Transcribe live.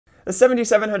The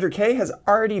 7700K has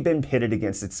already been pitted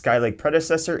against its Skylake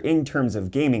predecessor in terms of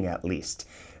gaming at least.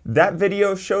 That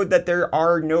video showed that there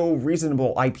are no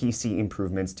reasonable IPC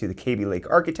improvements to the Kaby Lake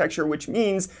architecture, which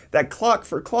means that clock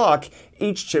for clock,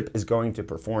 each chip is going to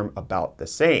perform about the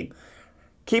same.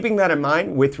 Keeping that in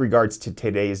mind, with regards to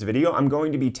today's video, I'm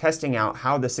going to be testing out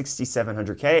how the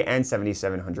 6700K and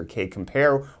 7700K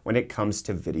compare when it comes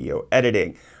to video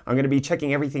editing. I'm going to be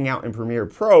checking everything out in Premiere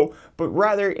Pro, but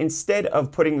rather instead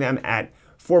of putting them at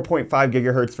 4.5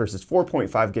 gigahertz versus 4.5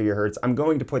 gigahertz, I'm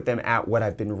going to put them at what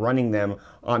I've been running them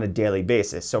on a daily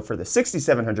basis. So for the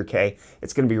 6700K,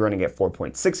 it's going to be running at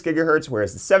 4.6 gigahertz,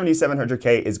 whereas the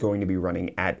 7700K is going to be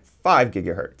running at 5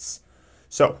 gigahertz.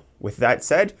 So with that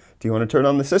said, do you want to turn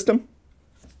on the system?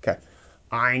 Okay,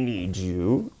 I need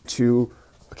you to,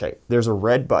 okay, there's a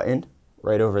red button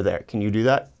right over there. Can you do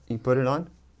that? You put it on?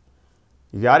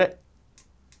 You got it?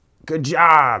 Good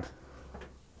job.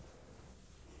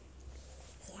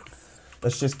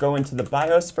 Let's just go into the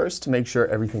BIOS first to make sure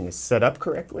everything is set up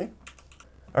correctly.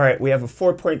 All right, we have a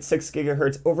 4.6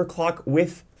 gigahertz overclock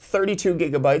with 32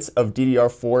 gigabytes of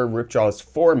DDR4 Ripjaws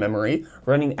 4 memory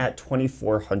running at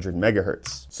 2400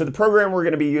 megahertz. So the program we're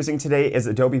going to be using today is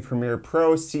Adobe Premiere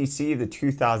Pro CC, the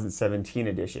 2017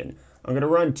 edition. I'm going to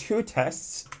run 2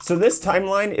 tests. So this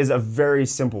timeline is a very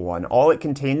simple one. All it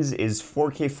contains is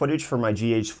 4K footage for my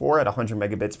GH4 at 100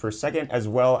 megabits per second, as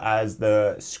well as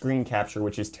the screen capture,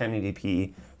 which is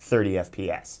 1080p 30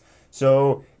 FPS.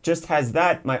 So just has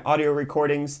that, my audio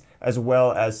recordings, as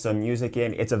well as some music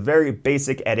in. It's a very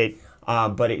basic edit,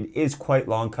 but it is quite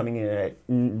long, coming in at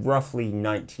roughly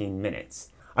 19 minutes.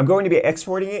 I'm going to be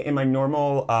exporting it in my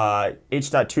normal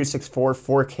H.264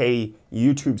 4K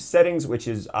YouTube settings, which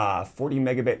is 40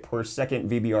 megabit per second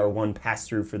VBR1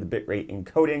 pass-through for the bitrate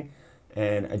encoding.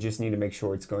 And I just need to make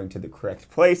sure it's going to the correct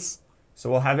place. So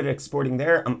we'll have it exporting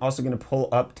there. I'm also going to pull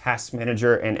up Task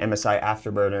Manager and MSI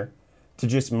Afterburner to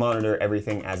just monitor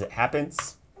everything as it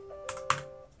happens.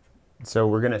 So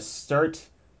we're going to start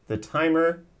the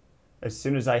timer as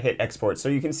soon as I hit export. So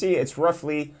you can see it's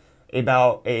roughly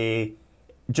about a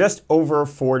just over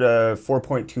 4 to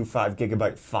 4.25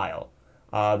 gigabyte file.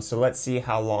 So let's see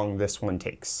how long this one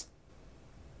takes.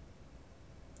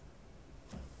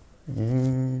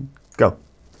 Go.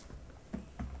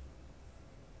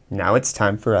 Now it's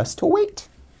time for us to wait.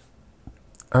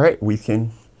 All right, we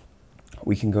can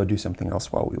go do something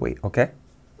else while we wait, okay?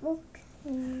 Okay.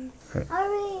 Right.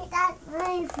 I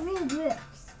read my 3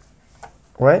 books.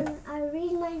 What? I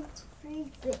read my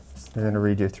 3 books. You're gonna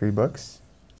read your 3 books?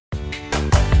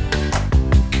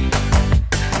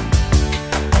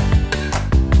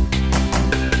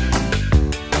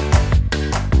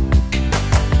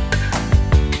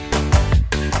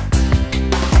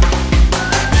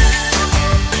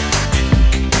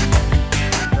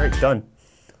 Done.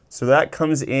 So that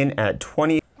comes in at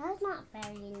 20. That's not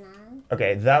very long.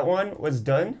 Okay, that one was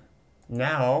done.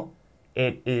 Now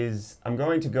it is, I'm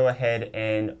going to go ahead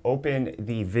and open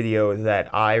the video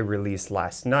that I released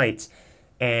last night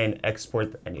and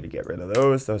export. I need to get rid of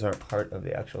those. Those aren't part of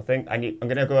the actual thing. I'm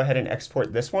gonna go ahead and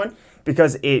export this one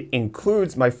because it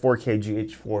includes my 4K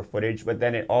GH4 footage, but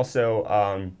then it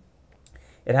also,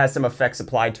 it has some effects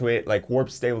applied to it, like warp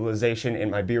stabilization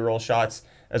in my B-roll shots,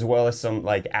 as well as some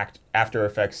like After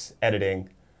Effects editing,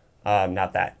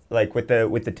 not that, like with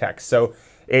the text. So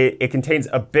it contains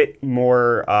a bit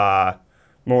more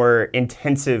more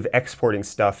intensive exporting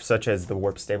stuff, such as the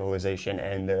warp stabilization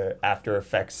and the After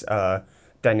Effects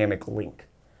dynamic link.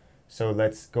 So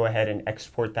let's go ahead and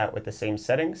export that with the same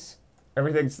settings.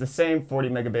 Everything's the same, 40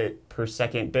 megabit per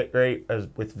second bitrate as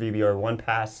with VBR1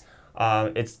 pass.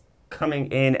 It's coming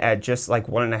in at just like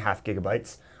 1.5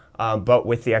 gigabytes. But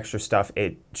with the extra stuff,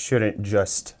 it shouldn't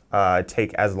just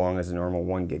take as long as a normal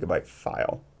 1 gigabyte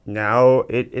file. Now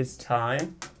it is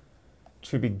time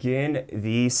to begin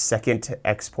the second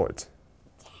export.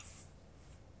 Yes.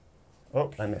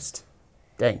 Oh, I missed.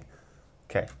 Dang.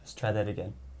 Okay, let's try that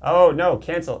again. Oh, no,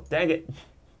 cancel. Dang it.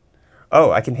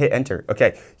 Oh, I can hit enter.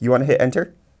 Okay, you want to hit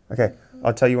enter? Okay,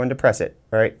 I'll tell you when to press it.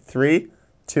 All right, 3,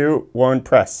 2, 1,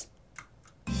 press.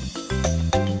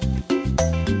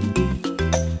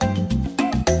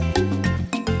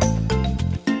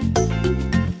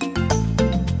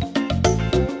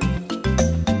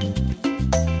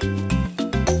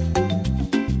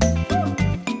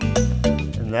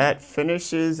 That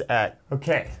finishes at,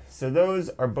 okay, so those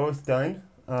are both done.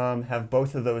 Have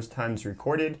both of those times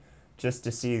recorded just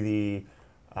to see the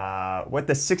what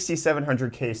the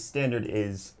 6700K standard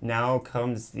is. Now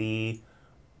comes the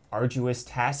arduous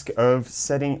task of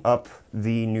setting up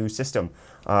the new system.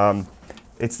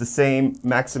 It's the same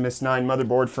Maximus 9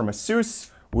 motherboard from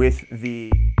Asus with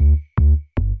the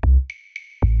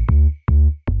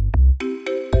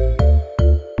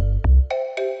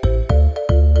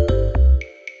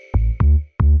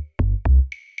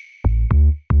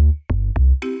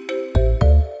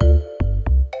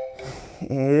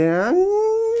And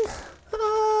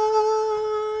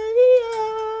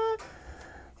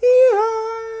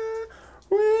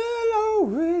will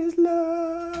always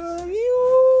love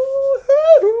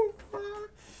you.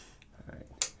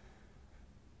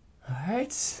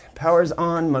 Alright, power's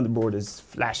on, motherboard is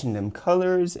flashing them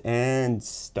colors, and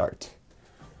start.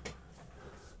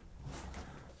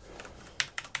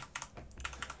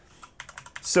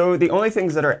 So the only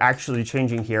things that are actually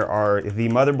changing here are the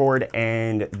motherboard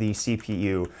and the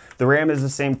CPU. The RAM is the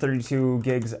same 32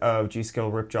 gigs of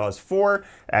G.Skill Ripjaws 4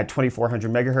 at 2400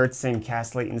 megahertz, same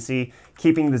cast latency,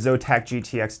 keeping the Zotac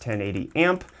GTX 1080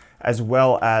 amp, as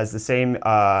well as the same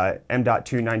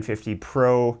M.2 950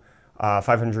 Pro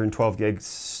 512 gig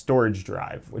storage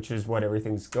drive, which is what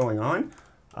everything's going on.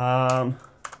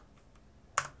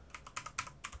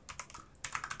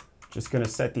 Just gonna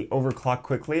set the overclock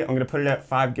quickly. I'm gonna put it at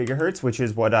 5 gigahertz, which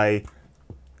is what I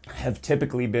have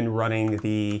typically been running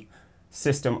the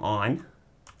system on.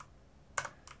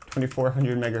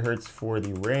 2400 megahertz for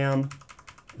the RAM.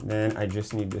 And then I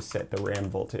just need to set the RAM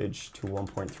voltage to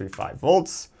 1.35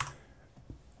 volts.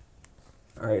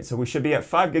 All right, so we should be at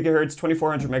 5 gigahertz,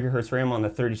 2400 megahertz RAM on the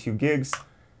 32 gigs.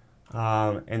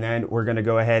 And then we're gonna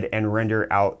go ahead and render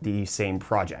out the same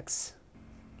projects.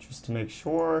 Just to make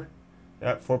sure.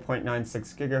 At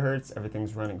 4.96 gigahertz,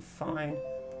 everything's running fine.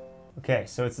 Okay,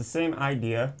 so it's the same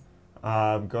idea.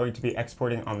 Going to be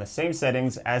exporting on the same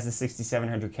settings as the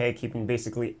 6700K, keeping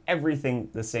basically everything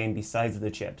the same besides the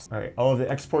chips. All right, all of the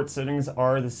export settings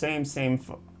are the same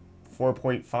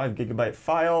 4.5 gigabyte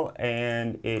file,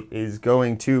 and it is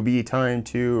going to be time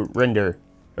to render.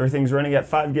 Everything's running at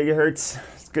 5 gigahertz.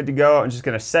 It's good to go. I'm just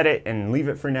gonna set it and leave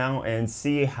it for now and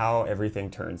see how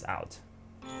everything turns out.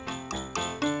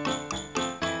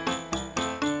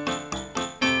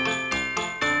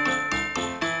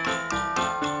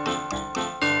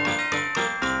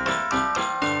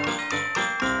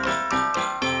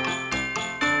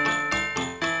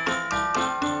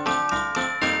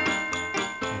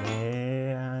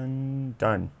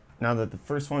 Done. Now that the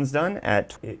first one's done,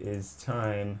 it is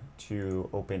time to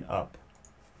open up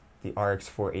the RX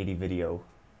 480 video.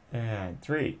 And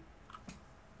 3,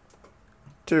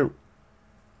 2,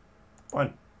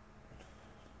 1.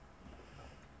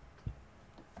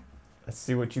 Let's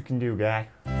see what you can do, guy.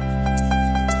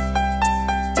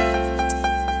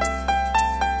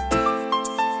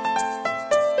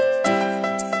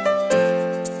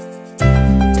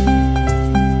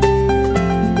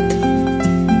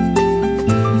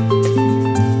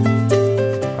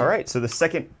 So the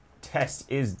second test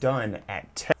is done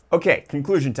at 10. Okay,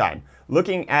 conclusion time.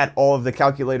 Looking at all of the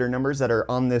calculator numbers that are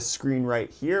on this screen right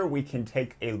here, we can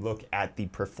take a look at the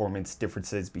performance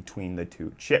differences between the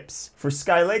two chips. For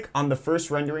Skylake, on the first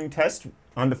rendering test,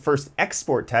 on the first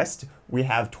export test, we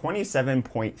have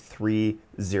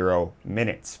 27.30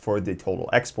 minutes for the total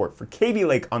export. For Kaby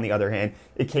Lake, on the other hand,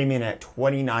 it came in at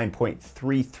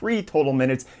 29.33 total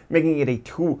minutes, making it a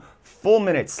 2 full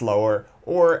minutes slower,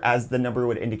 or as the number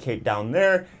would indicate down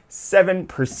there,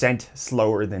 7%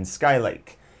 slower than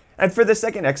Skylake. And for the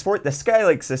second export, the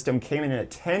Skylake system came in at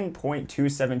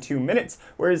 10.272 minutes,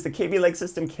 whereas the Kaby Lake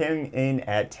system came in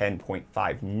at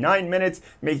 10.59 minutes,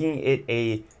 making it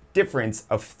a difference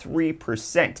of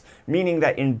 3%, meaning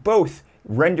that in both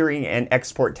rendering and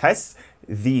export tests,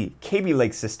 the Kaby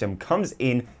Lake system comes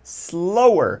in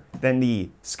slower than the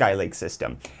Skylake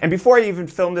system. And before I even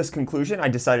filmed this conclusion, I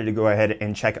decided to go ahead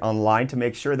and check online to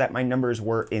make sure that my numbers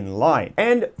were in line.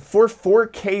 And for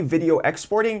 4K video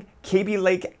exporting, Kaby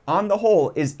Lake on the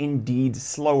whole is indeed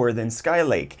slower than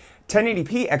Skylake.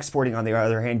 1080p exporting, on the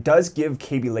other hand, does give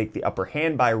Kaby Lake the upper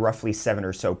hand by roughly 7%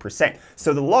 or so.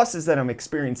 So the losses that I'm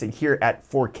experiencing here at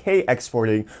 4K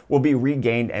exporting will be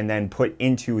regained and then put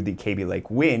into the Kaby Lake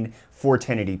win for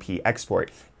 1080p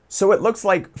export. So it looks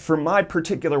like for my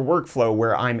particular workflow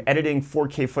where I'm editing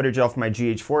 4K footage off my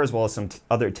GH4 as well as some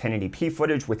other 1080p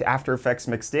footage with After Effects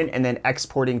mixed in and then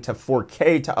exporting to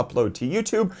 4K to upload to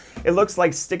YouTube, it looks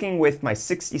like sticking with my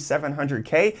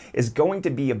 6700K is going to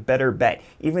be a better bet,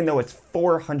 even though it's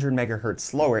 400 megahertz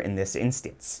slower in this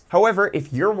instance. However,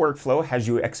 if your workflow has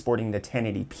you exporting the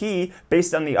 1080p,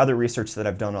 based on the other research that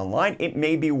I've done online, it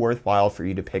may be worthwhile for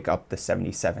you to pick up the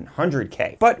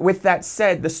 7700K. But with that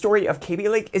said, the story of Kaby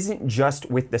Lake isn't just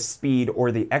with the speed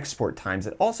or the export times.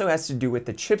 It also has to do with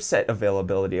the chipset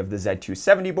availability of the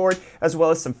Z270 board, as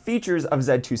well as some features of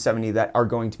Z270 that are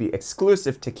going to be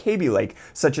exclusive to Kaby Lake,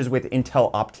 such as with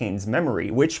Intel Optane's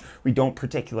memory, which we don't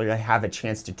particularly have a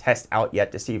chance to test out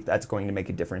yet to see if that's going to make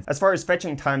a difference as far as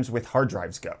fetching times with hard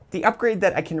drives go. The upgrade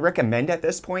that I can recommend at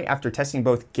this point, after testing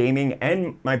both gaming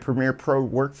and my Premiere Pro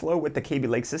workflow with the Kaby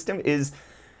Lake system, is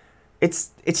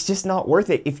it's just not worth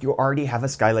it if you already have a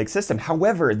Skylake system.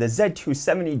 However, the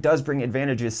Z270 does bring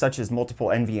advantages such as multiple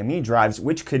NVMe drives,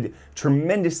 which could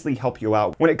tremendously help you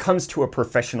out when it comes to a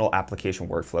professional application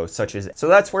workflow such as it. So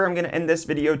that's where I'm going to end this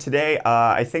video today.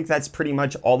 I think that's pretty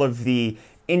much all of the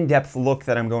in-depth look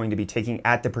that I'm going to be taking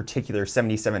at the particular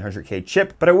 7700K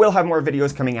chip, but I will have more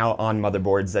videos coming out on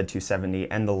motherboards, Z270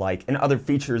 and the like, and other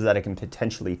features that I can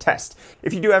potentially test.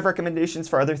 If you do have recommendations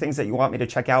for other things that you want me to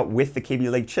check out with the Kaby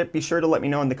Lake chip, be sure to let me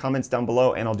know in the comments down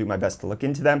below and I'll do my best to look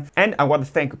into them. And I want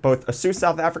to thank both ASUS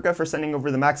South Africa for sending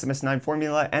over the Maximus 9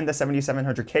 formula and the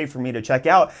 7700K for me to check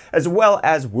out, as well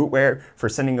as Wootware for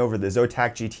sending over the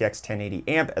Zotac GTX 1080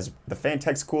 amp as the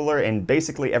Fantex cooler and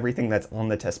basically everything that's on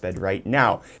the testbed right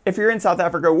now. If you're in South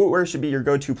Africa, Wootware should be your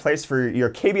go-to place for your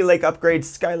Kaby Lake upgrade,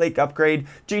 Skylake upgrade,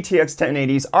 GTX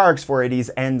 1080s, RX 480s,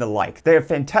 and the like. They have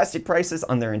fantastic prices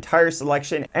on their entire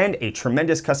selection and a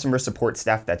tremendous customer support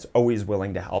staff that's always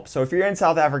willing to help. So if you're in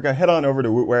South Africa, head on over to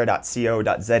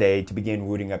wootware.co.za to begin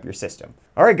wooting up your system.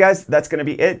 All right, guys, that's going to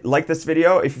be it. Like this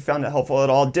video if you found it helpful at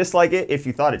all. Dislike it if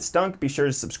you thought it stunk. Be sure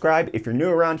to subscribe if you're new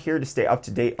around here to stay up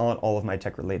to date on all of my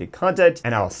tech-related content.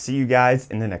 And I'll see you guys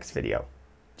in the next video.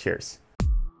 Cheers.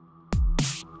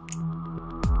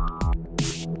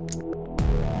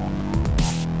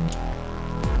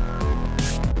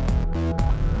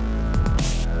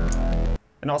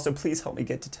 And also, please help me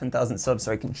get to 10,000 subs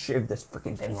so I can shave this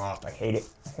freaking thing off. I hate it.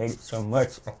 I hate it so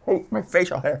much. I hate my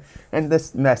facial hair and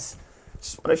this mess.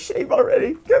 Just want to shave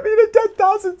already. Get me to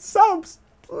 10,000 subs,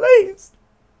 please.